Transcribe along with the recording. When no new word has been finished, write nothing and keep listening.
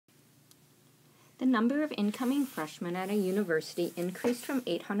The number of incoming freshmen at a university increased from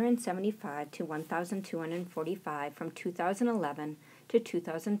 875 to 1,245 from 2011 to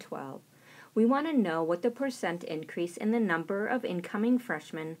 2012. We want to know what the percent increase in the number of incoming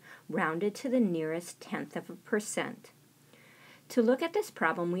freshmen rounded to the nearest tenth of a percent. To look at this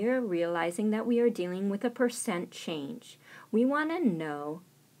problem, we are realizing that we are dealing with a percent change. We want to know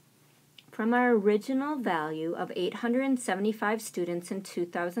from our original value of 875 students in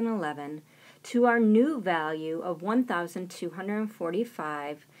 2011 to our new value of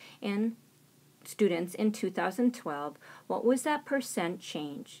 1,245 students in 2012, what was that percent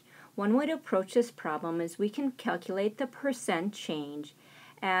change? One way to approach this problem is we can calculate the percent change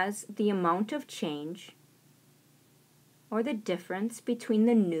as the amount of change, or the difference between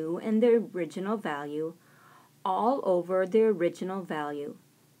the new and the original value, all over the original value.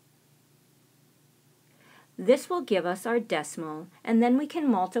 This will give us our decimal, and then we can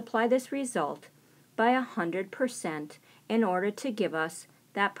multiply this result by 100% in order to give us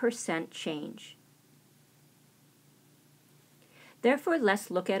that percent change. Therefore, let's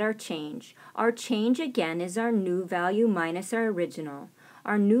look at our change. Our change again is our new value minus our original.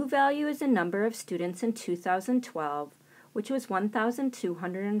 Our new value is the number of students in 2012, which was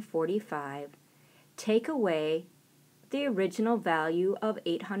 1,245. Take away the original value of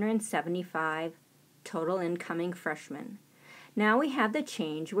 875 total incoming freshmen. Now we have the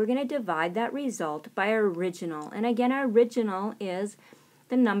change. We're going to divide that result by our original. And again, our original is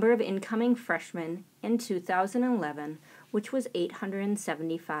the number of incoming freshmen in 2011, which was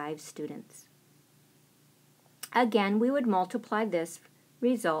 875 students. Again, we would multiply this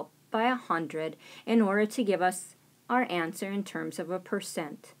result by 100 in order to give us our answer in terms of a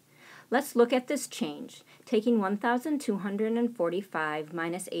percent. Let's look at this change. Taking 1,245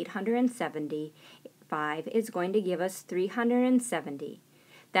 minus 875 is going to give us 370.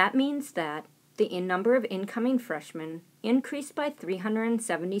 That means that the number of incoming freshmen increased by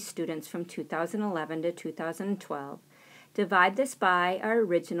 370 students from 2011 to 2012. Divide this by our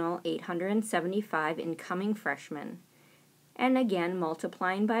original 875 incoming freshmen, and again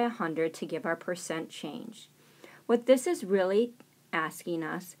multiplying by 100 to give our percent change. What this is really asking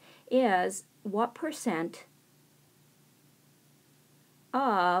us is what percent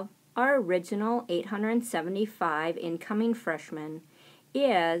of our original 875 incoming freshmen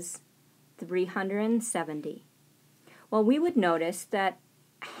is 370. Well, we would notice that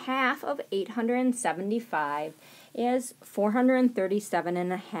half of 875 is 437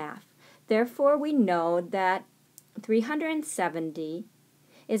 and a half. Therefore, we know that 370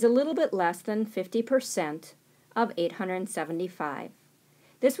 is a little bit less than 50% of 875.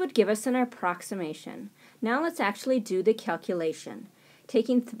 This would give us an approximation. Now let's actually do the calculation.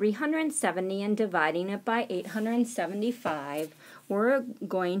 Taking 370 and dividing it by 875, we're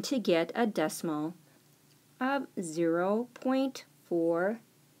going to get a decimal of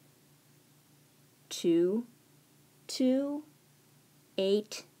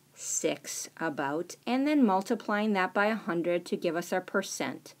 0.4286 about, and then multiplying that by 100 to give us our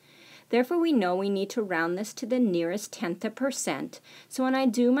percent. Therefore, we know we need to round this to the nearest tenth of percent. So when I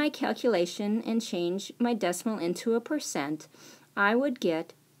do my calculation and change my decimal into a percent, I would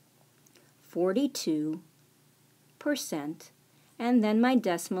get 42%, and then my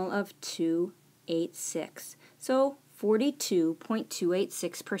decimal of 286. So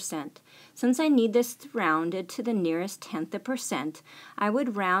 42.286%. Since I need this rounded to the nearest tenth of percent, I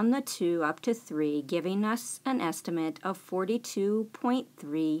would round the 2 up to 3, giving us an estimate of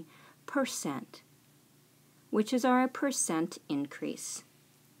 42.3%, which is our percent increase.